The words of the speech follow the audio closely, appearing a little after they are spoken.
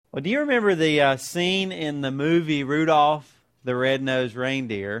Well, do you remember the scene in the movie Rudolph the Red-Nosed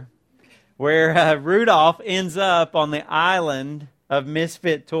Reindeer where Rudolph ends up on the island of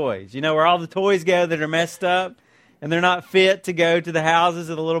misfit toys? You know, where all the toys go that are messed up and they're not fit to go to the houses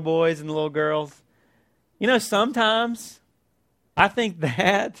of the little boys and the little girls. You know, sometimes I think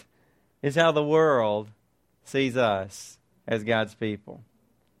that is how the world sees us as God's people.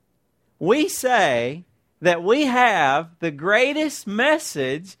 We say that we have the greatest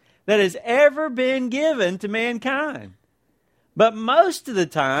message that has ever been given to mankind. But most of the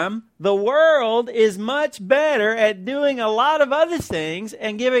time, the world is much better at doing a lot of other things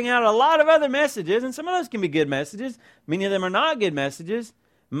and giving out a lot of other messages. And some of those can be good messages. Many of them are not good messages.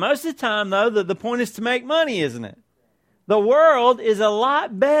 Most of the time, though, the point is to make money, isn't it? The world is a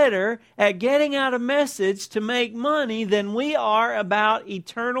lot better at getting out a message to make money than we are about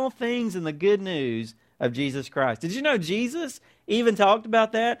eternal things and the good news of Jesus Christ. Did you know Jesus even talked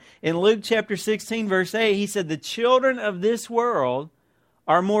about that? In Luke chapter 16, verse 8, he said, the children of this world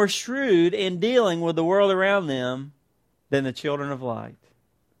are more shrewd in dealing with the world around them than the children of light.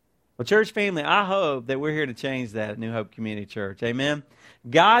 Well, church family, I hope that we're here to change that at New Hope Community Church. Amen?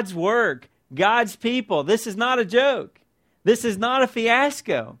 God's work, God's people, this is not a joke. This is not a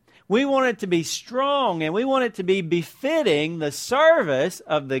fiasco. We want it to be strong and we want it to be befitting the service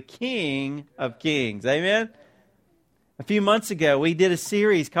of the King of Kings. Amen? A few months ago, we did a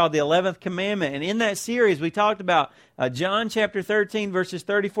series called The 11th Commandment. And in that series, we talked about John chapter 13, verses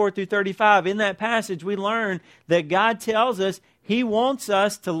 34 through 35. In that passage, we learned that God tells us He wants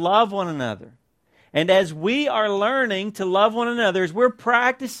us to love one another. And as we are learning to love one another, as we're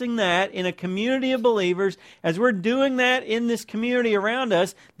practicing that in a community of believers, as we're doing that in this community around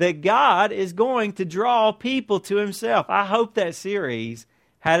us, that God is going to draw people to Himself. I hope that series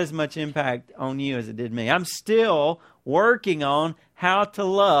had as much impact on you as it did me. I'm still working on how to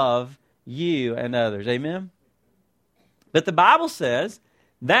love you and others. Amen? But the Bible says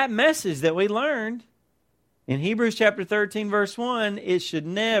that message that we learned in Hebrews chapter 13, verse 1, it should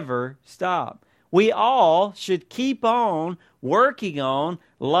never stop. We all should keep on working on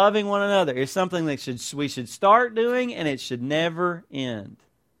loving one another. It's something that we should start doing, and it should never end.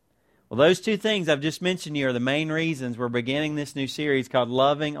 Well, those two things I've just mentioned here are the main reasons we're beginning this new series called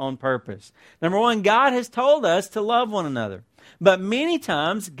Loving on Purpose. Number one, God has told us to love one another. But many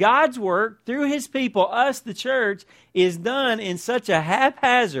times, God's work through His people, us, the church, is done in such a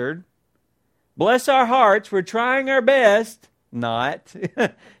haphazard, bless our hearts, we're trying our best, not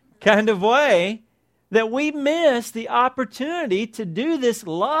kind of way, that we miss the opportunity to do this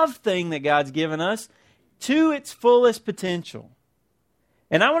love thing that God's given us to its fullest potential.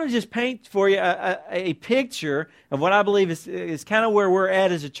 And I want to just paint for you a picture of what I believe is kind of where we're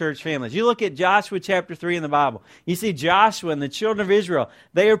at as a church family. As you look at Joshua chapter 3 in the Bible, you see Joshua and the children of Israel.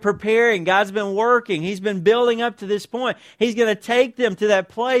 They are preparing. God's been working. He's been building up to this point. He's going to take them to that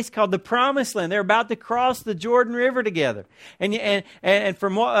place called the Promised Land. They're about to cross the Jordan River together. And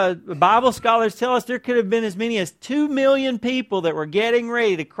from what Bible scholars tell us, there could have been as many as 2 million people that were getting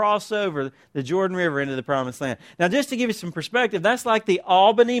ready to cross over the Jordan River into the Promised Land. Now, just to give you some perspective, that's like the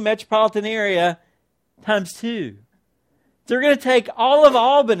Albany metropolitan area times 2. So they're going to take all of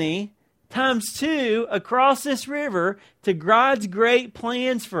Albany times 2 across this river to God's great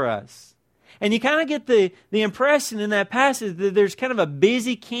plans for us. And you kind of get the impression in that passage that there's kind of a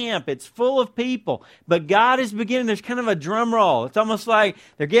busy camp. It's full of people. But God is beginning, there's kind of a drum roll. It's almost like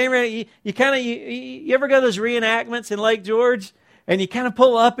they're getting ready. You ever go to those reenactments in Lake George? And you kind of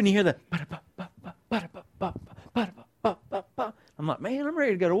pull up and you hear the I'm like, man, I'm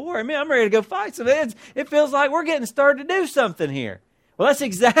ready to go to war. Man, I'm ready to go fight. So it feels like we're getting started to do something here. Well, that's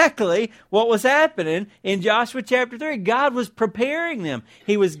exactly what was happening in Joshua chapter 3. God was preparing them.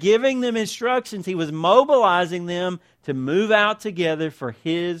 He was giving them instructions. He was mobilizing them to move out together for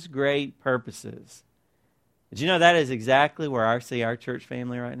His great purposes. Did you know that is exactly where I see our church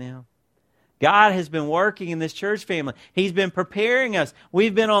family right now? God has been working in this church family. He's been preparing us.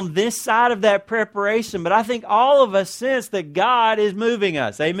 We've been on this side of that preparation, but I think all of us sense that God is moving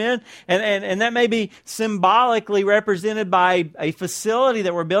us. Amen? And that may be symbolically represented by a facility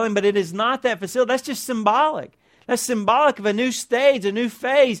that we're building, but it is not that facility. That's just symbolic. That's symbolic of a new stage, a new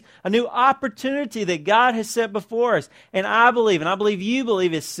phase, a new opportunity that God has set before us. And I believe you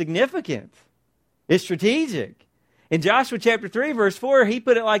believe, it's significant. It's strategic. In Joshua chapter 3, verse 4, he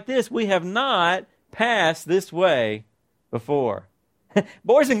put it like this: we have not passed this way before.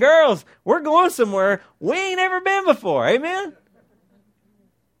 Boys and girls, we're going somewhere we ain't ever been before. Amen?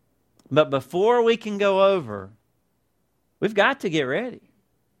 But before we can go over, we've got to get ready.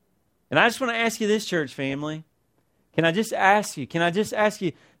 And I just want to ask you this, church family. Can I just ask you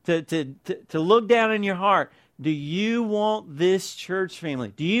to look down in your heart? Do you want this church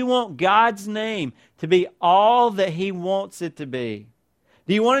family? Do you want God's name to be all that He wants it to be?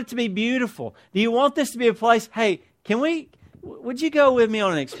 Do you want it to be beautiful? Do you want this to be a place, hey, would you go with me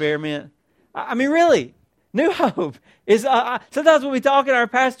on an experiment? I mean, really, New Hope is, sometimes we'll be talking at our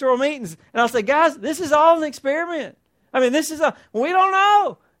pastoral meetings, and I'll say, guys, this is all an experiment. I mean, we don't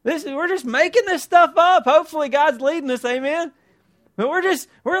know. We're just making this stuff up. Hopefully God's leading us, amen? But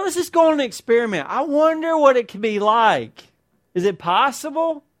let's just go on an experiment. I wonder what it could be like. Is it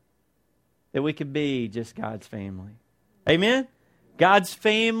possible that we could be just God's family? Amen? God's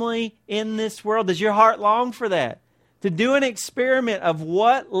family in this world. Does your heart long for that? To do an experiment of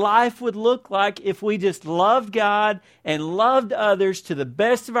what life would look like if we just loved God and loved others to the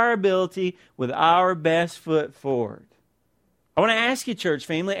best of our ability with our best foot forward. I want to ask you, church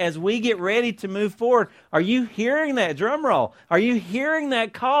family, as we get ready to move forward, are you hearing that drum roll? Are you hearing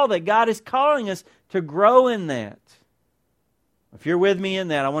that call that God is calling us to grow in that? If you're with me in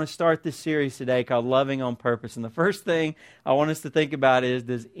that, I want to start this series today called Loving on Purpose. And the first thing I want us to think about is,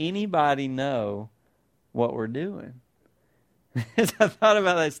 does anybody know what we're doing? As I thought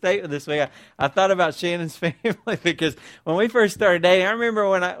about that statement this week, I thought about Shannon's family, because when we first started dating, I remember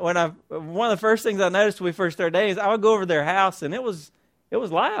one of the first things I noticed when we first started dating is I would go over to their house and it was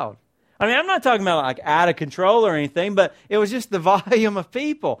loud. I mean, I'm not talking about like out of control or anything, but it was just the volume of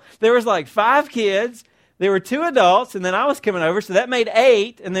people. There was like 5 kids, there were 2 adults, and then I was coming over, so that made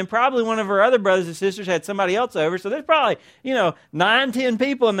 8, and then probably one of her other brothers and sisters had somebody else over, so there's probably, 9, 10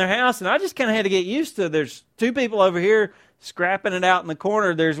 people in their house, and I just kind of had to get used to, there's 2 people over here scrapping it out in the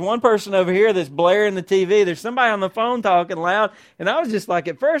corner. There's one person over here that's blaring the TV. There's somebody on the phone talking loud. And I was just like,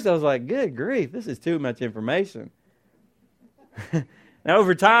 at first, I was like, good grief, this is too much information. Now,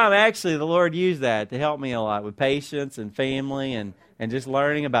 over time, actually, the Lord used that to help me a lot with patience and family and just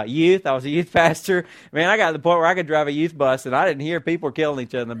learning about youth. I was a youth pastor. Man, I got to the point where I could drive a youth bus, and I didn't hear people were killing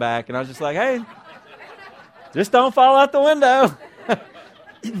each other in the back. And I was just like, hey, just don't fall out the window.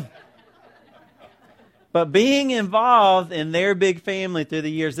 But being involved in their big family through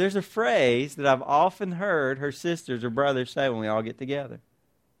the years, there's a phrase that I've often heard her sisters or brothers say when we all get together.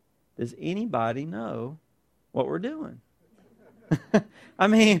 Does anybody know what we're doing? I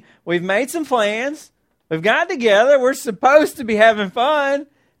mean, we've made some plans. We've gotten together. We're supposed to be having fun.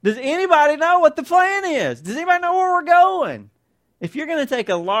 Does anybody know what the plan is? Does anybody know where we're going? If you're going to take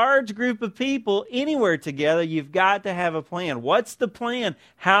a large group of people anywhere together, you've got to have a plan. What's the plan?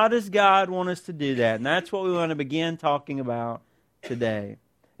 How does God want us to do that? And that's what we want to begin talking about today.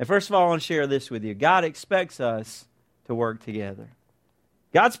 And first of all, I want to share this with you. God expects us to work together.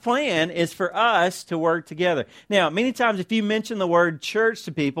 God's plan is for us to work together. Now, many times if you mention the word church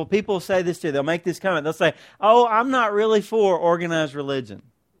to people, people will say this too. They'll make this comment. They'll say, oh, I'm not really for organized religion.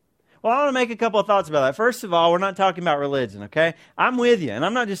 Well, I want to make a couple of thoughts about that. First of all, we're not talking about religion, okay? I'm with you, and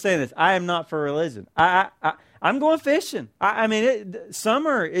I'm not just saying this. I am not for religion. I'm going fishing.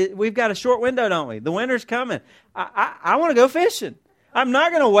 Summer, we've got a short window, don't we? The winter's coming. I want to go fishing. I'm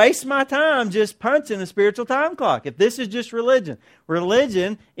not going to waste my time just punching a spiritual time clock. If this is just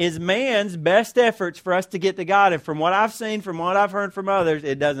religion is man's best efforts for us to get to God. And from what I've seen, from what I've heard from others,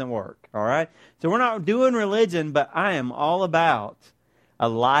 it doesn't work, all right? So we're not doing religion, but I am all about a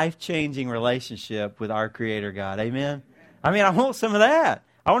life-changing relationship with our Creator God. Amen? I mean, I want some of that.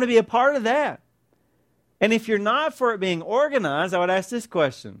 I want to be a part of that. And if you're not for it being organized, I would ask this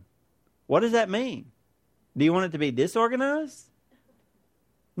question. What does that mean? Do you want it to be disorganized?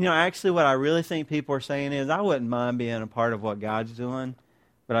 Actually what I really think people are saying is, I wouldn't mind being a part of what God's doing,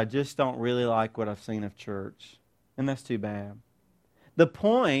 but I just don't really like what I've seen of church. And that's too bad. The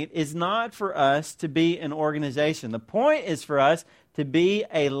point is not for us to be an organization. The point is for us to be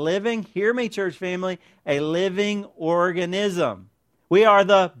a living, hear me church family, a living organism. We are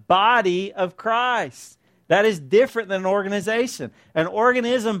the body of Christ. That is different than an organization. An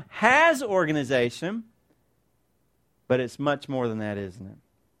organism has organization, but it's much more than that, isn't it?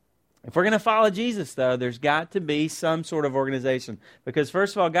 If we're going to follow Jesus, though, there's got to be some sort of organization. Because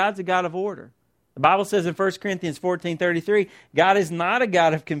first of all, God's a God of order. The Bible says in 1 Corinthians 14:33, God is not a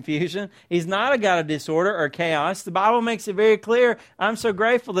God of confusion. He's not a God of disorder or chaos. The Bible makes it very clear. I'm so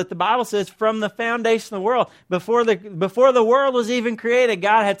grateful that the Bible says from the foundation of the world, before the world was even created,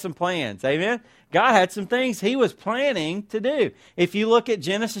 God had some plans. Amen? God had some things He was planning to do. If you look at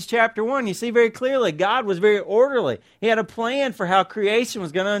Genesis chapter 1, you see very clearly God was very orderly. He had a plan for how creation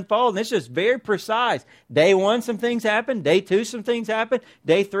was going to unfold, and it's just very precise. Day 1, some things happened. Day 2, some things happened.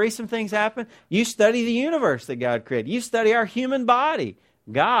 Day 3, some things happened. You study the universe that God created. You study our human body.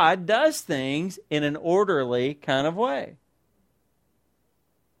 God does things in an orderly kind of way.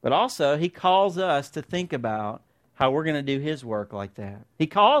 But also, He calls us to think about how we're going to do His work like that. He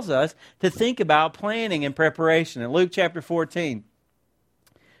calls us to think about planning and preparation. In Luke chapter 14,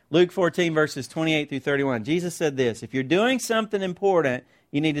 Luke 14 verses 28 through 31, Jesus said this, if you're doing something important,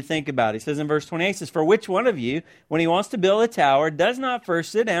 you need to think about it. He says in verse 28, he says, for which one of you, when he wants to build a tower, does not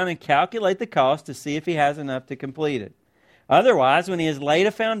first sit down and calculate the cost to see if he has enough to complete it? Otherwise, when he has laid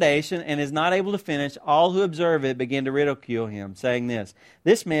a foundation and is not able to finish, all who observe it begin to ridicule him, saying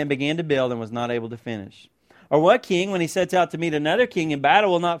this man began to build and was not able to finish. Or what king, when he sets out to meet another king in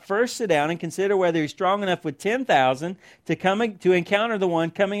battle, will not first sit down and consider whether he's strong enough with 10,000 to encounter the one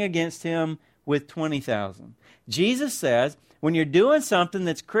coming against him with 20,000? Jesus says, when you're doing something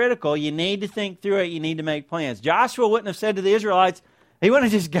that's critical, you need to think through it, you need to make plans. Joshua wouldn't have said to the Israelites, he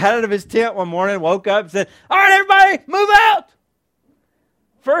wouldn't have just got out of his tent one morning, woke up and said, all right, everybody, move out.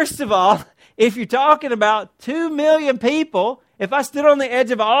 First of all, if you're talking about 2 million people, if I stood on the edge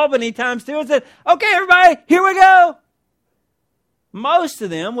of Albany times 2 and said, okay, everybody, here we go, most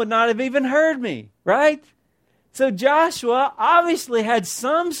of them would not have even heard me, right? So Joshua obviously had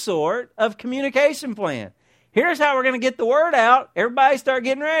some sort of communication plan. Here's how we're going to get the word out. Everybody start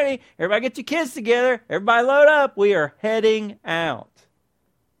getting ready. Everybody get your kids together. Everybody load up. We are heading out.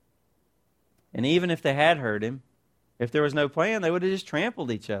 And even if they had heard him, if there was no plan, they would have just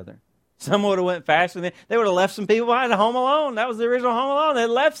trampled each other. Some would have went faster than they would have left some people behind at Home Alone. That was the original Home Alone. They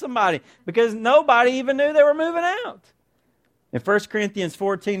left somebody because nobody even knew they were moving out. In 1 Corinthians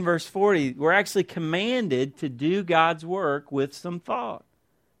 14, verse 40, we're actually commanded to do God's work with some thought.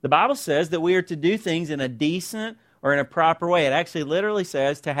 The Bible says that we are to do things in a decent or in a proper way. It actually literally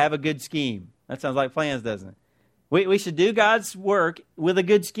says to have a good scheme. That sounds like plans, doesn't it? We should do God's work with a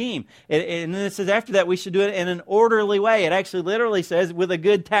good scheme. And then it says after that we should do it in an orderly way. It actually literally says with a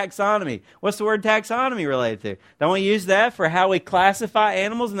good taxonomy. What's the word taxonomy related to? Don't we use that for how we classify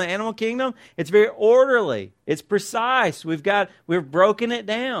animals in the animal kingdom? It's very orderly. It's precise. We've broken it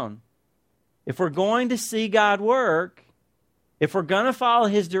down. If we're going to see God work, if we're going to follow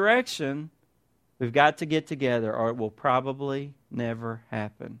His direction, we've got to get together or it will probably never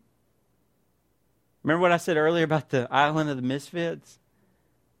happen. Remember what I said earlier about the island of the misfits?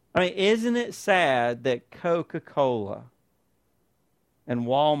 I mean, isn't it sad that Coca-Cola and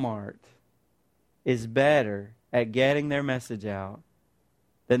Walmart is better at getting their message out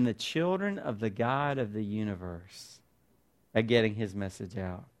than the children of the God of the universe at getting His message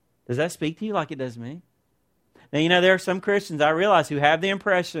out? Does that speak to you like it does me? Now, there are some Christians, I realize, who have the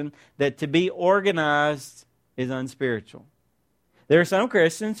impression that to be organized is unspiritual. There are some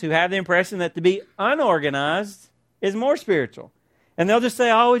Christians who have the impression that to be unorganized is more spiritual. And they'll just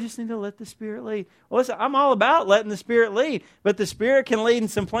say, we just need to let the Spirit lead. Well, listen, I'm all about letting the Spirit lead, but the Spirit can lead in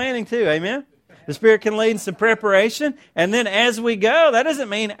some planning too, amen? The Spirit can lead in some preparation, and then as we go, that doesn't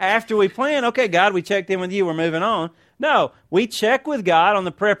mean after we plan, okay, God, we checked in with you, we're moving on. No, we check with God on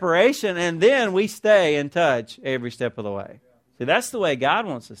the preparation, and then we stay in touch every step of the way. See, that's the way God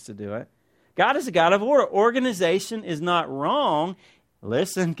wants us to do it. God is a God of order. Organization is not wrong.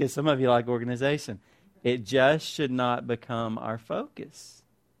 Listen, because some of you like organization. It just should not become our focus.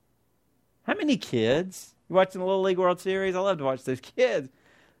 How many kids? You watching the Little League World Series? I love to watch those kids.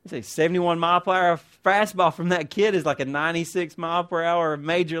 They say 71 mile per hour fastball from that kid is like a 96 mile per hour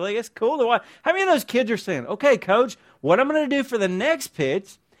major league. It's cool to watch. How many of those kids are saying, okay, coach, what I'm going to do for the next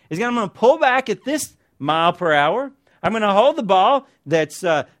pitch is I'm going to pull back at this mile per hour. I'm going to hold the ball that's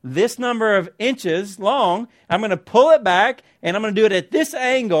this number of inches long. I'm going to pull it back, and I'm going to do it at this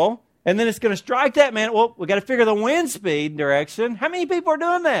angle, and then it's going to strike that man. Well, we got to figure the wind speed direction. How many people are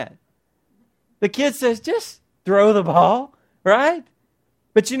doing that? The kid says, just throw the ball, right?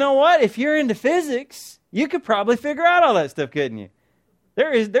 But you know what? If you're into physics, you could probably figure out all that stuff, couldn't you?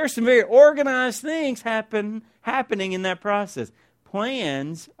 There's some very organized things happening in that process.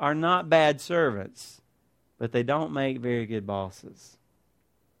 Plans are not bad servants, but they don't make very good bosses.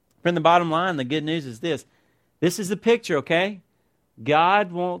 From the bottom line, the good news is this. This is the picture, okay?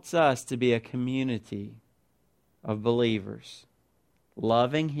 God wants us to be a community of believers,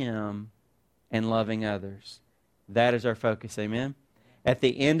 loving Him and loving others. That is our focus, amen? At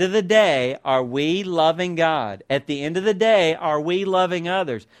the end of the day, are we loving God? At the end of the day, are we loving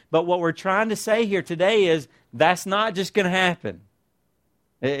others? But what we're trying to say here today is that's not just going to happen.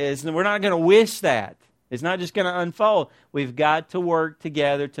 We're not going to wish that. It's not just going to unfold. We've got to work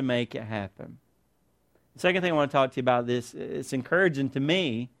together to make it happen. The second thing I want to talk to you about this, it's encouraging to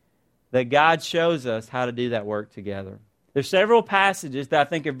me that God shows us how to do that work together. There's several passages that I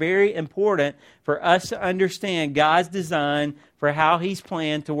think are very important for us to understand God's design for how He's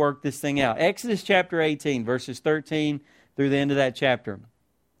planned to work this thing out. Exodus chapter 18, verses 13 through the end of that chapter.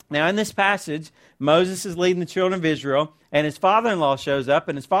 Now, in this passage, Moses is leading the children of Israel, and his father-in-law shows up,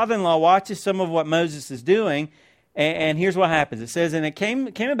 and his father-in-law watches some of what Moses is doing, and here's what happens. It says, "And it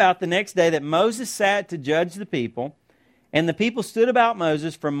came about the next day that Moses sat to judge the people, and the people stood about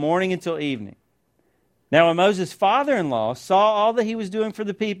Moses from morning until evening. Now, when Moses' father-in-law saw all that he was doing for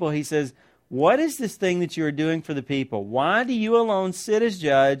the people, he says, 'What is this thing that you are doing for the people? Why do you alone sit as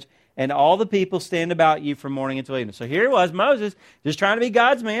judge, and all the people stand about you from morning until evening?'" So here it was, Moses, just trying to be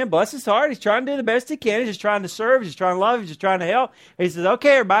God's man, bless his heart. He's trying to do the best he can. He's just trying to serve. He's just trying to love. He's just trying to help. He says,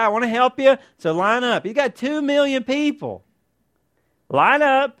 "Okay, everybody, I want to help you, so line up." He's got 2 million people. Line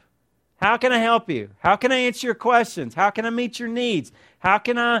up. How can I help you? How can I answer your questions? How can I meet your needs? How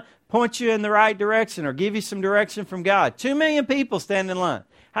can I point you in the right direction or give you some direction from God? 2 million people stand in line.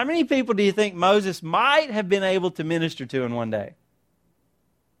 How many people do you think Moses might have been able to minister to in one day?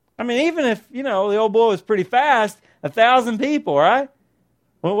 I mean, even if, the old boy was pretty fast, 1,000 people, right?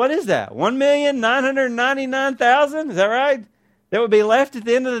 Well, what is that? 1,999,000? Is that right? That would be left at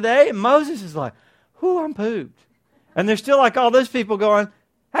the end of the day? And Moses is like, "Whew, I'm pooped." And there's still like all those people going,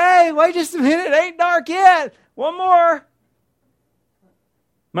 "Hey, wait just a minute, it ain't dark yet. One more."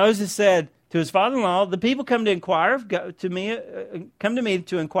 Moses said to his father-in-law, "The people come to inquire of God, come to me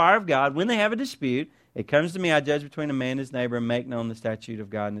to inquire of God. When they have a dispute, it comes to me. I judge between a man and his neighbor and make known the statute of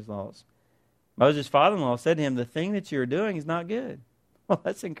God and His laws." Moses' father-in-law said to him, "The thing that you're doing is not good." Well,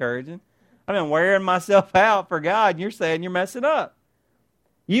 that's encouraging. I've been wearing myself out for God, and you're saying you're messing up.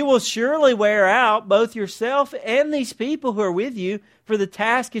 "You will surely wear out both yourself and these people who are with you, for the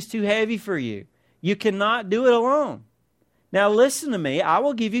task is too heavy for you. You cannot do it alone. Now listen to me. I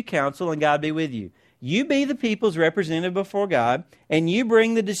will give you counsel, and God be with you. You be the people's representative before God, and you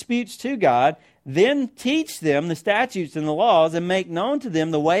bring the disputes to God. Then teach them the statutes and the laws, and make known to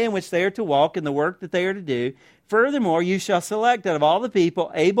them the way in which they are to walk and the work that they are to do. Furthermore, you shall select out of all the people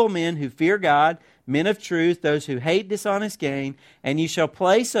able men who fear God, men of truth, those who hate dishonest gain, and you shall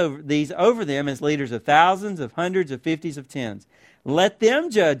place these over them as leaders of thousands, of hundreds, of fifties, of tens. Let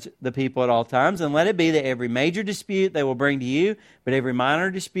them judge the people at all times, and let it be that every major dispute they will bring to you, but every minor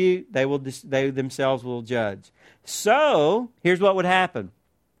dispute they themselves will judge. So, here's what would happen.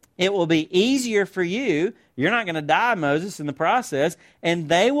 It will be easier for you. You're not going to die, Moses, in the process, and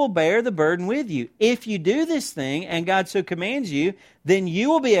they will bear the burden with you. If you do this thing, and God so commands you, then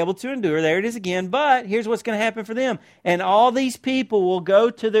you will be able to endure." There it is again. "But here's what's going to happen for them. And all these people will go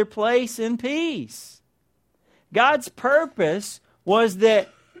to their place in peace." God's purpose was that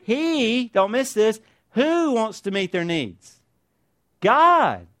He, don't miss this, who wants to meet their needs?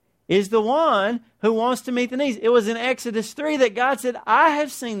 God is the one who wants to meet the needs. It was in Exodus 3 that God said, "I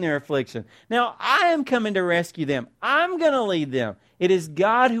have seen their affliction. Now I am coming to rescue them. I'm going to lead them." It is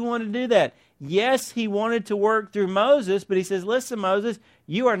God who wanted to do that. Yes, He wanted to work through Moses, but He says, "Listen, Moses,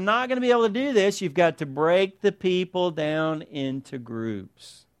 you are not going to be able to do this. You've got to break the people down into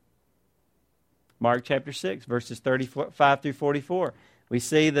groups." Mark chapter 6, verses 35 through 44. We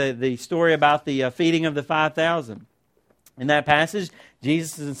see the story about the feeding of the 5,000. In that passage,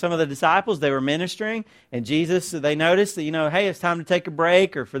 Jesus and some of the disciples, they were ministering, and they noticed that, hey, it's time to take a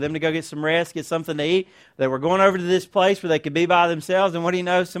break or for them to go get some rest, get something to eat. They were going over to this place where they could be by themselves, and what do you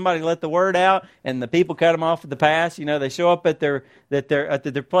know? Somebody let the word out, and the people cut them off at the pass. They show up at their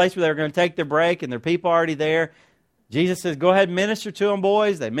place where they were going to take their break, and their people are already there. Jesus says, "Go ahead and minister to them,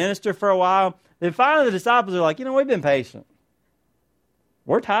 boys." They minister for a while. Then finally the disciples are like, "We've been patient.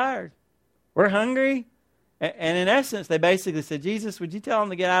 We're tired. We're hungry." And in essence, they basically said, "Jesus, would you tell them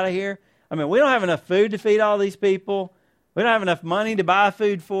to get out of here? I mean, we don't have enough food to feed all these people. We don't have enough money to buy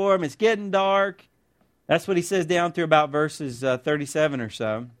food for them. It's getting dark." That's what He says down through about verses 37 or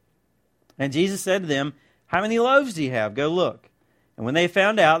so. And Jesus said to them, "How many loaves do you have? Go look." And when they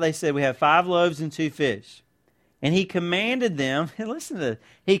found out, they said, "We have 5 loaves and 2 fish. And He commanded them, and listen to this,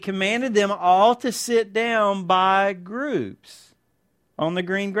 He commanded them all to sit down by groups on the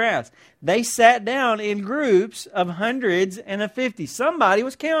green grass. They sat down in groups of hundreds and of 50. Somebody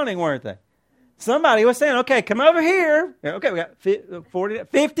was counting, weren't they? Somebody was saying, "Okay, come over here. Okay, we got 40,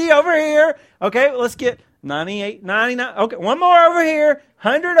 50 over here. Okay, let's get 98, 99. Okay, one more over here.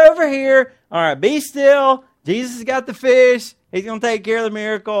 100 over here. All right, be still. Jesus has got the fish. He's going to take care of the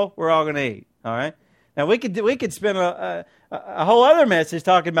miracle. We're all going to eat." All right. Now, we could spend a whole other message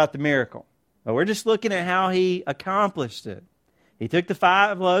talking about the miracle. But we're just looking at how He accomplished it. He took the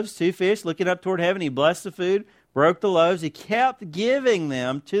 5 loaves, 2 fish, looking up toward heaven. He blessed the food, broke the loaves. He kept giving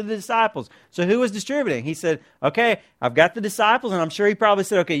them to the disciples. So who was distributing? He said, okay, I've got the disciples, and I'm sure he probably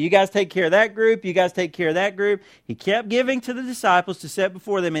said, okay, you guys take care of that group, you guys take care of that group. He kept giving to the disciples to set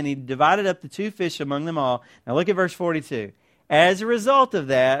before them, and he divided up the 2 fish among them all. Now look at verse 42. As a result of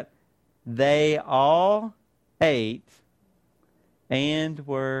that, they all ate and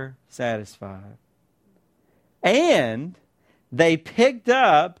were satisfied. And they picked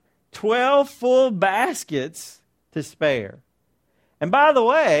up 12 full baskets to spare. And by the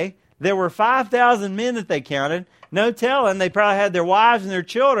way, there were 5,000 men that they counted. No telling, they probably had their wives and their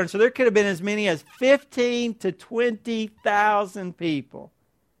children, so there could have been as many as 15 to 20,000 people.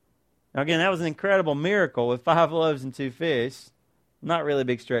 Now again, that was an incredible miracle with 5 loaves and 2 fish. Not really a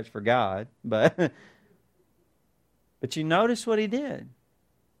big stretch for God, but you notice what he did.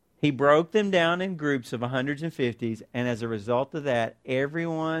 He broke them down in groups of hundreds and fifties, and as a result of that,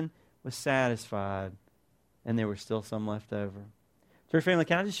 everyone was satisfied, and there was still some left over. Church family,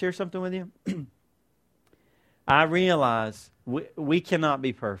 can I just share something with you? I realize we cannot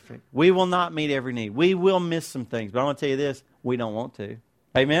be perfect. We will not meet every need. We will miss some things, but I want to tell you this, we don't want to.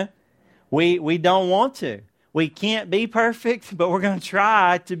 Amen? We don't want to. We can't be perfect, but we're going to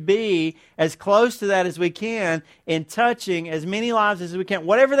try to be as close to that as we can in touching as many lives as we can.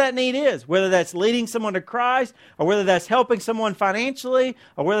 Whatever that need is, whether that's leading someone to Christ, or whether that's helping someone financially,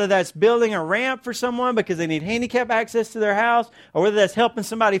 or whether that's building a ramp for someone because they need handicap access to their house, or whether that's helping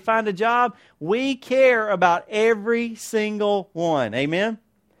somebody find a job. We care about every single one. Amen?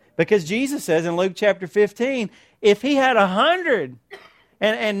 Because Jesus says in Luke chapter 15, if he had 100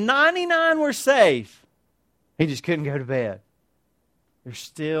 and 99 were safe, he just couldn't go to bed. There's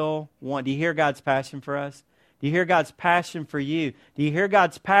still one. Do you hear God's passion for us? Do you hear God's passion for you? Do you hear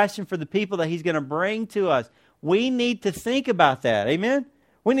God's passion for the people that he's going to bring to us? We need to think about that. Amen?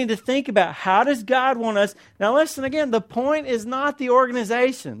 We need to think about how does God want us. Now listen again, the point is not the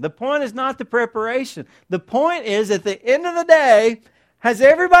organization. The point is not the preparation. The point is at the end of the day, has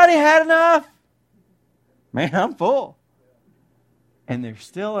everybody had enough? Man, I'm full. And there's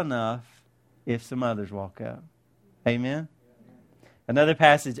still enough if some others walk up. Amen? Another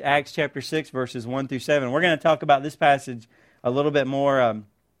passage, Acts chapter 6, verses 1 through 7. We're going to talk about this passage a little bit more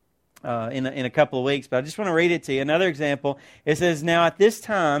in a couple of weeks, but I just want to read it to you. Another example, it says, now at this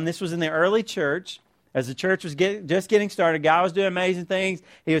time, this was in the early church, as the church was just getting started. God was doing amazing things.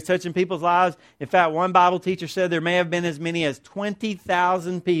 He was touching people's lives. In fact, one Bible teacher said there may have been as many as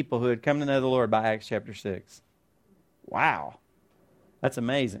 20,000 people who had come to know the Lord by Acts chapter 6. Wow. That's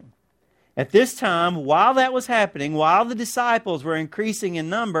amazing. At this time, while that was happening, while the disciples were increasing in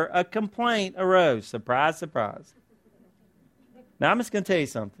number, a complaint arose. Surprise, surprise. Now, I'm just going to tell you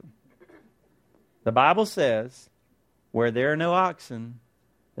something. The Bible says, where there are no oxen,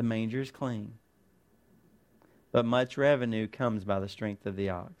 the manger is clean. But much revenue comes by the strength of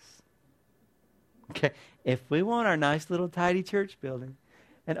the ox. Okay, if we want our nice little tidy church building,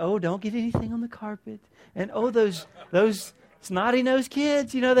 and don't get anything on the carpet, and those snotty-nosed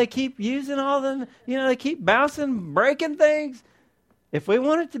kids, they keep using all them, they keep bouncing, breaking things. If we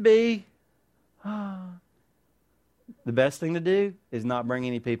want it to be, the best thing to do is not bring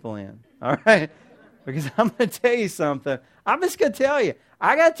any people in. All right? Because I'm going to tell you something. I'm just going to tell you.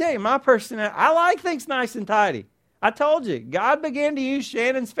 I got to tell you, my personality, I like things nice and tidy. I told you, God began to use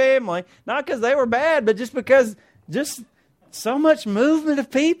Shannon's family, not because they were bad, but just because, so much movement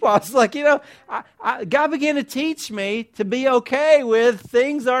of people. I was like, God began to teach me to be okay with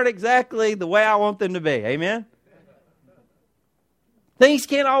things aren't exactly the way I want them to be. Amen? Things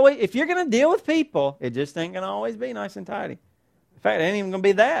can't always, if you're going to deal with people, it just ain't going to always be nice and tidy. In fact, it ain't even going to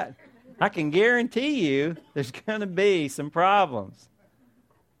be that. I can guarantee you there's going to be some problems.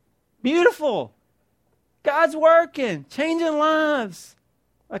 Beautiful. God's working, changing lives.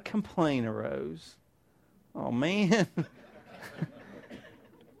 A complaint arose. Oh, man.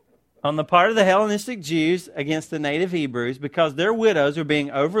 On the part of the Hellenistic Jews against the native Hebrews because their widows were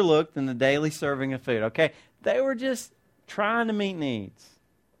being overlooked in the daily serving of food. Okay, they were just trying to meet needs.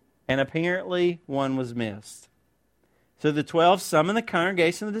 And apparently one was missed. So the 12 summoned the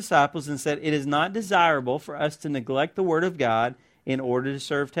congregation of the disciples and said, it is not desirable for us to neglect the word of God in order to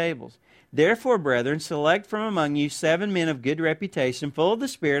serve tables. Therefore, brethren, select from among you 7 men of good reputation, full of the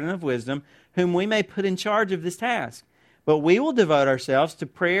Spirit and of wisdom, whom we may put in charge of this task. But we will devote ourselves to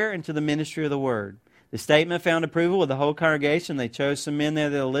prayer and to the ministry of the word. The statement found approval with the whole congregation. They chose some men there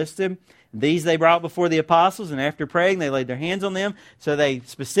that are listed. These they brought before the apostles, and after praying, they laid their hands on them. So they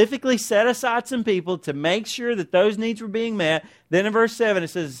specifically set aside some people to make sure that those needs were being met. Then in verse 7 it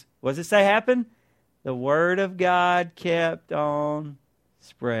says, what does it say happened? The word of God kept on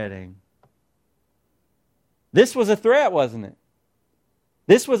spreading. This was a threat, wasn't it?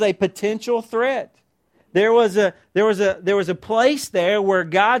 This was a potential threat. There was a place there where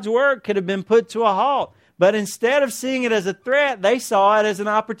God's work could have been put to a halt. But instead of seeing it as a threat, they saw it as an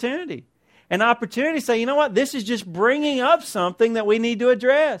opportunity. An opportunity to say, you know what, this is just bringing up something that we need to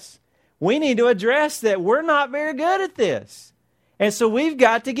address. We need to address that we're not very good at this. And so we've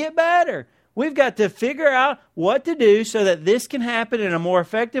got to get better. We've got to figure out what to do so that this can happen in a more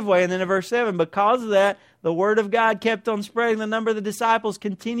effective way. And then in verse 7, because of that, the word of God kept on spreading. The number of the disciples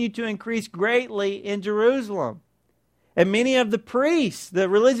continued to increase greatly in Jerusalem. And many of the priests, the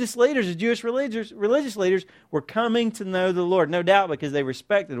religious leaders, the Jewish religious leaders, were coming to know the Lord. No doubt because they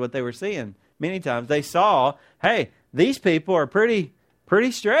respected what they were seeing. Many times they saw, hey, these people are pretty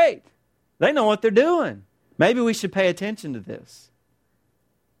straight. They know what they're doing. Maybe we should pay attention to this.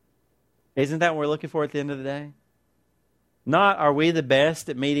 Isn't that what we're looking for at the end of the day? Not are we the best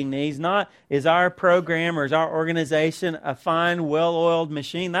at meeting needs. Not is our program or is our organization a fine, well-oiled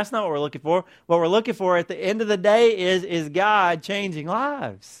machine. That's not what we're looking for. What we're looking for at the end of the day is God changing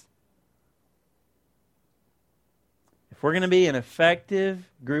lives. If we're going to be an effective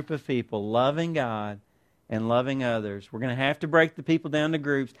group of people loving God and loving others, we're going to have to break the people down to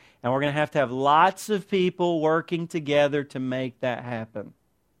groups, and we're going to have lots of people working together to make that happen.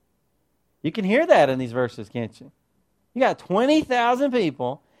 You can hear that in these verses, can't you? You got 20,000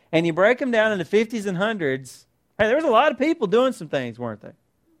 people, and you break them down into 50s and 100s. Hey, there was a lot of people doing some things, weren't they?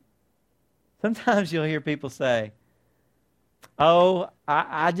 Sometimes you'll hear people say, oh,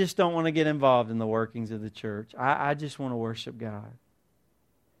 I just don't want to get involved in the workings of the church. I just want to worship God.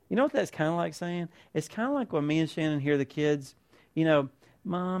 You know what that's kind of like saying? It's kind of like when me and Shannon hear the kids, you know,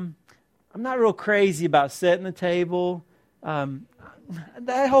 Mom, I'm not real crazy about setting the table.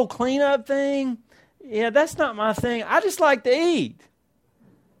 That whole cleanup thing, yeah, that's not my thing. I just like to eat.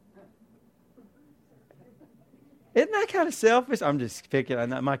 Isn't that kind of selfish? I'm just picking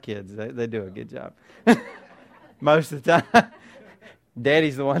on my kids. They do a good job. Most of the time.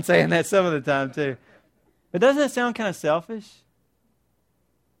 Daddy's the one saying that some of the time too. But doesn't that sound kind of selfish?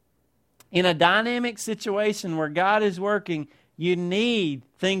 In a dynamic situation where God is working, you need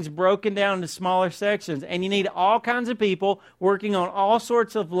things broken down into smaller sections, and you need all kinds of people working on all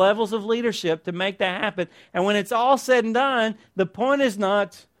sorts of levels of leadership to make that happen. And when it's all said and done, the point is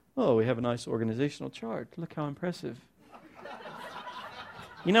not, oh, we have a nice organizational chart. Look how impressive.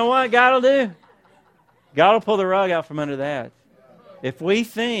 You know what God will do? God will pull the rug out from under that. If we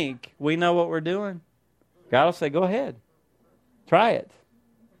think we know what we're doing, God will say, go ahead. Try it.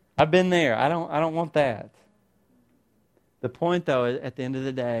 I've been there. I don't want that. The point, though, at the end of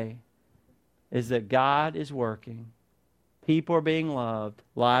the day, is that God is working. People are being loved.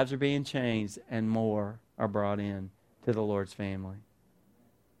 Lives are being changed. And more are brought in to the Lord's family.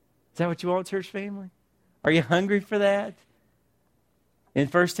 Is that what you want, church family? Are you hungry for that? In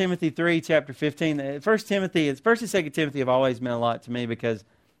 1 Timothy 3, chapter 15, 1 and 2 Timothy have always meant a lot to me because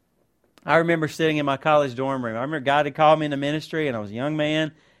I remember sitting in my college dorm room. I remember God had called me into ministry, and I was a young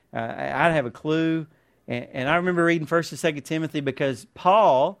man. I didn't have a clue. And I remember reading 1 and 2 Timothy because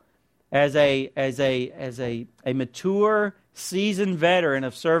Paul, as a mature, seasoned veteran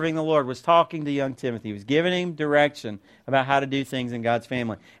of serving the Lord, was talking to young Timothy. He was giving him direction about how to do things in God's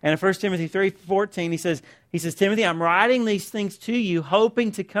family. And in 1 Timothy 3:14, he says, Timothy, I'm writing these things to you,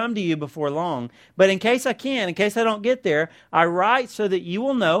 hoping to come to you before long. But in case I don't get there, I write so that you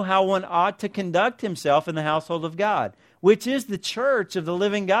will know how one ought to conduct himself in the household of God, which is the church of the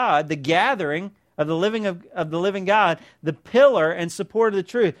living God, the gathering of the living God, the pillar and support of the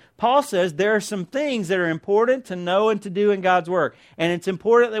truth. Paul says there are some things that are important to know and to do in God's work. And it's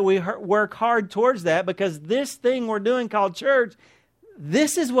important that we work hard towards that because this thing we're doing called church,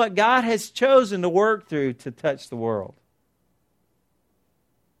 this is what God has chosen to work through to touch the world.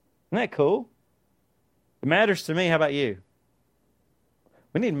 Isn't that cool? It matters to me. How about you?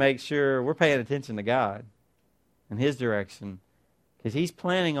 We need to make sure we're paying attention to God and His direction because He's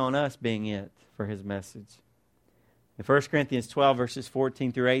planning on us being it for His message. In 1 Corinthians 12, verses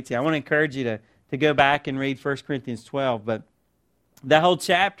 14 through 18, I want to encourage you to go back and read 1 Corinthians 12, but that whole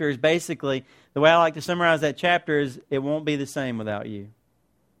chapter is basically, the way I like to summarize that chapter is, it won't be the same without you.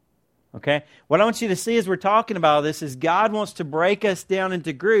 Okay? What I want you to see as we're talking about this is God wants to break us down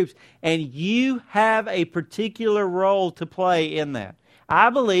into groups, and you have a particular role to play in that.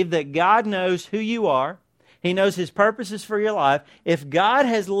 I believe that God knows who you are. He knows His purposes for your life. If God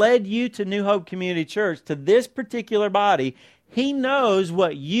has led you to New Hope Community Church, to this particular body, He knows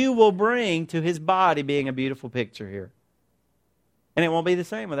what you will bring to His body being a beautiful picture here. And it won't be the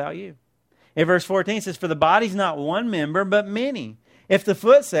same without you. In verse 14 it says, for the body's not one member, but many. If the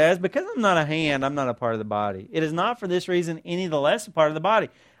foot says, because I'm not a hand, I'm not a part of the body, it is not for this reason any the less a part of the body.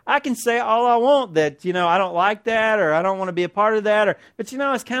 I can say all I want that, I don't like that, or I don't want to be a part of that. But,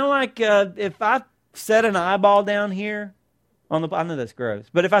 it's kind of like if I set an eyeball down here on the, I know that's gross,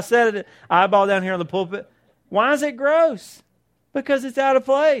 but if I set an eyeball down here on the pulpit, why is it gross? Because it's out of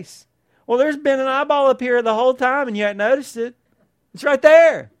place. Well, there's been an eyeball up here the whole time and you hadn't noticed it. It's right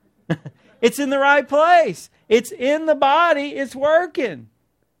there. It's in the right place. It's in the body. It's working.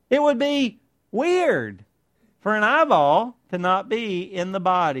 It would be weird for an eyeball to not be in the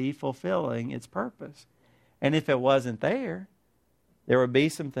body fulfilling its purpose. And if it wasn't there, there would be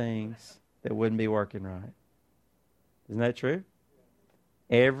some things that wouldn't be working right. Isn't that true?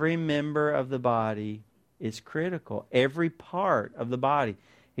 Every member of the body is critical. Every part of the body.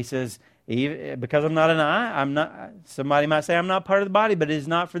 He says, because I'm not an eye, somebody might say I'm not part of the body, but it is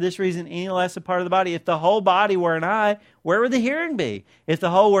not for this reason any less a part of the body. If the whole body were an eye, where would the hearing be? If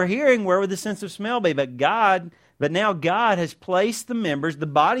the whole were hearing, where would the sense of smell be? But now God has placed the members, the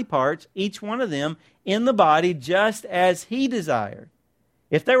body parts, each one of them, in the body just as He desired.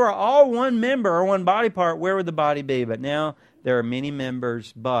 If they were all one member or one body part, where would the body be? But now there are many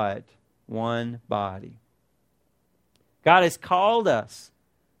members, but one body. God has called us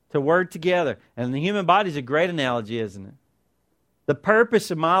to work together. And the human body is a great analogy, isn't it? The purpose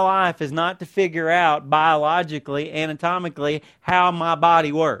of my life is not to figure out biologically, anatomically, how my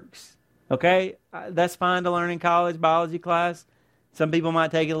body works. Okay? That's fine to learn in college, biology class. Some people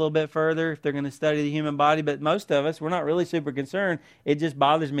might take it a little bit further if they're going to study the human body, but most of us, we're not really super concerned. It just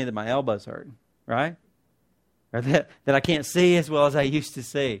bothers me that my elbow's hurting, right? Or that I can't see as well as I used to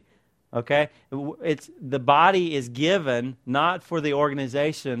see. Okay? The body is given not for the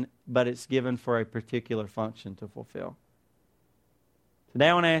organization, but it's given for a particular function to fulfill. Today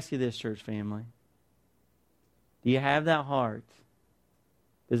I want to ask you this, church family. Do you have that heart?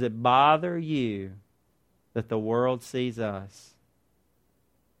 Does it bother you that the world sees us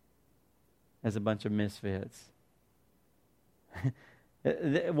as a bunch of misfits?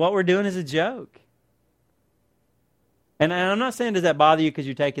 What we're doing is a joke. And I'm not saying does that bother you because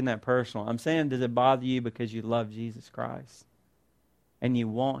you're taking that personal. I'm saying does it bother you because you love Jesus Christ and you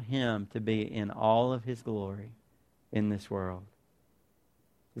want Him to be in all of His glory in this world.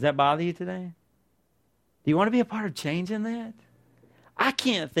 Does that bother you today? Do you want to be a part of changing that? I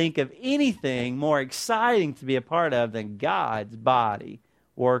can't think of anything more exciting to be a part of than God's body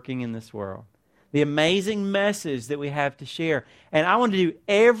working in this world. The amazing message that we have to share. And I want to do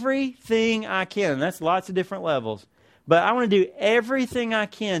everything I can, and that's lots of different levels. But I want to do everything I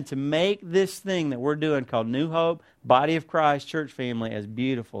can to make this thing that we're doing called New Hope, Body of Christ, Church Family, as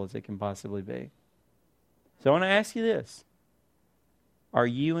beautiful as it can possibly be. So I want to ask you this. Are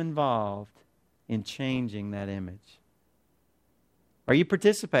you involved in changing that image? Are you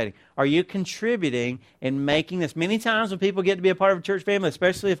participating? Are you contributing in making this? Many times when people get to be a part of a church family,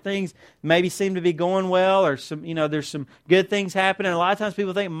 especially if things maybe seem to be going well or there's some good things happening, a lot of times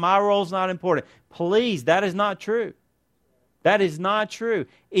people think my role's not important. Please, that is not true. That is not true.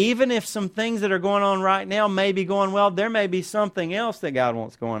 Even if some things that are going on right now may be going well, there may be something else that God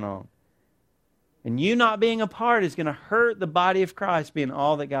wants going on. And you not being a part is going to hurt the body of Christ being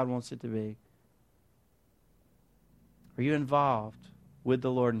all that God wants it to be. Are you involved with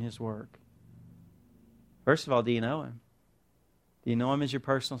the Lord and His work? First of all, do you know Him? Do you know Him as your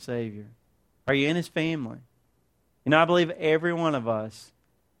personal Savior? Are you in His family? I believe every one of us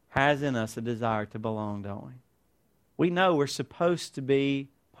has in us a desire to belong, don't we? We know we're supposed to be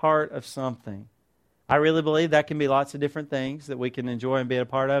part of something. I really believe that can be lots of different things that we can enjoy and be a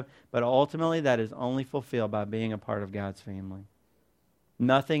part of, but ultimately that is only fulfilled by being a part of God's family.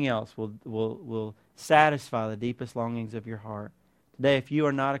 Nothing else will satisfy the deepest longings of your heart. Today, if you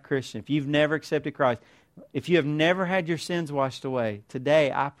are not a Christian, if you've never accepted Christ, if you have never had your sins washed away,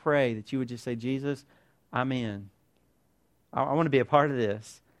 today I pray that you would just say, Jesus, I'm in. I want to be a part of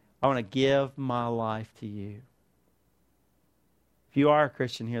this. I want to give my life to you. If you are a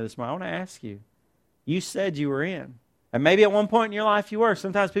Christian here this morning, I want to ask you, you said you were in. And maybe at one point in your life you were.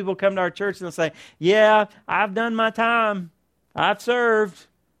 Sometimes people come to our church and they'll say, yeah, I've done my time. I've served.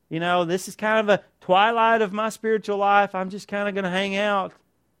 This is kind of a twilight of my spiritual life. I'm just kind of going to hang out.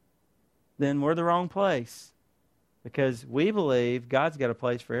 Then we're the wrong place. Because we believe God's got a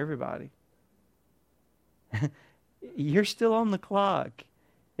place for everybody. You're still on the clock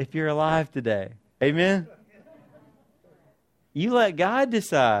if you're alive today. Amen? You let God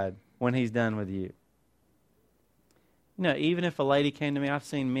decide when He's done with you. Even if a lady came to me, I've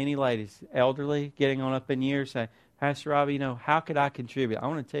seen many ladies, elderly, getting on up in years, say, Pastor Robbie, how could I contribute? I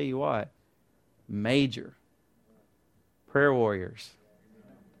want to tell you what. Major. Prayer warriors.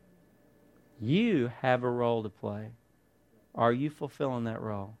 You have a role to play. Are you fulfilling that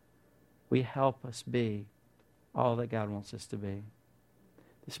role? Will you help us be all that God wants us to be?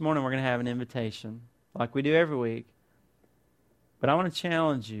 This morning we're going to have an invitation, like we do every week. But I want to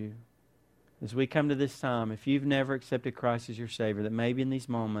challenge you as we come to this time, if you've never accepted Christ as your Savior, that maybe in these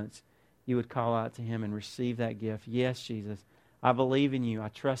moments you would call out to Him and receive that gift. Yes, Jesus, I believe in you. I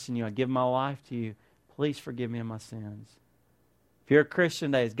trust in you. I give my life to you. Please forgive me of my sins. If you're a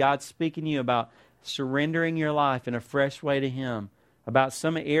Christian today, is God speaking to you about surrendering your life in a fresh way to Him, about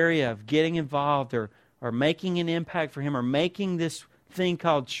some area of getting involved or making an impact for Him, or making this thing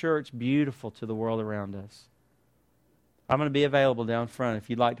called church beautiful to the world around us? I'm going to be available down front if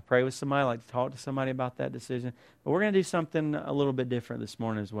you'd like to pray with somebody, like to talk to somebody about that decision. But we're going to do something a little bit different this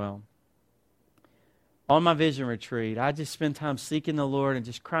morning as well. On my vision retreat, I just spend time seeking the Lord and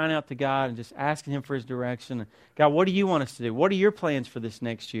just crying out to God and just asking Him for His direction. God, what do you want us to do? What are your plans for this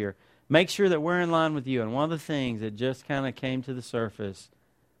next year? Make sure that we're in line with you. And one of the things that just kind of came to the surface,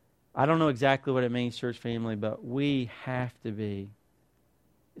 I don't know exactly what it means, church family, but we have to be.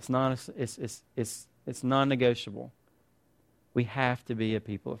 It's non-negotiable. We have to be a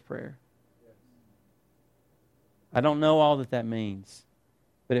people of prayer. I don't know all that means.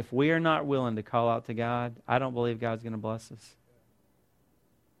 But if we are not willing to call out to God, I don't believe God's going to bless us.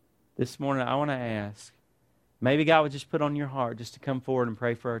 This morning, I want to ask, maybe God would just put on your heart just to come forward and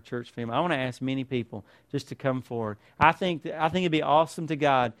pray for our church family. I want to ask many people just to come forward. I think it'd be awesome to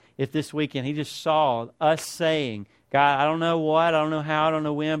God if this weekend He just saw us saying, God, I don't know what, I don't know how, I don't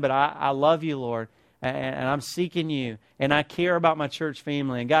know when, but I love you, Lord. And I'm seeking you, and I care about my church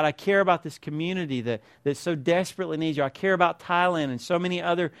family. And God, I care about this community that so desperately needs you. I care about Thailand and so many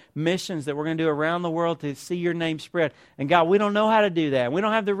other missions that we're going to do around the world to see your name spread. And God, we don't know how to do that. We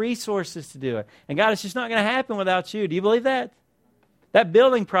don't have the resources to do it. And God, it's just not going to happen without you. Do you believe that? That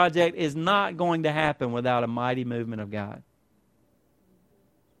building project is not going to happen without a mighty movement of God.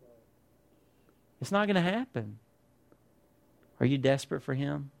 It's not going to happen. Are you desperate for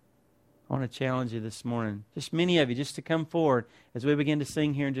Him? I want to challenge you this morning, just many of you, just to come forward as we begin to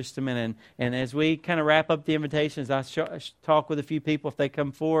sing here in just a minute. And as we kind of wrap up the invitations, I talk with a few people. If they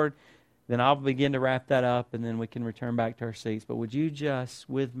come forward, then I'll begin to wrap that up, and then we can return back to our seats. But would you just,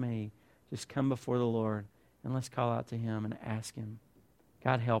 with me, just come before the Lord, and let's call out to Him and ask Him,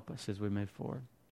 God, help us as we move forward.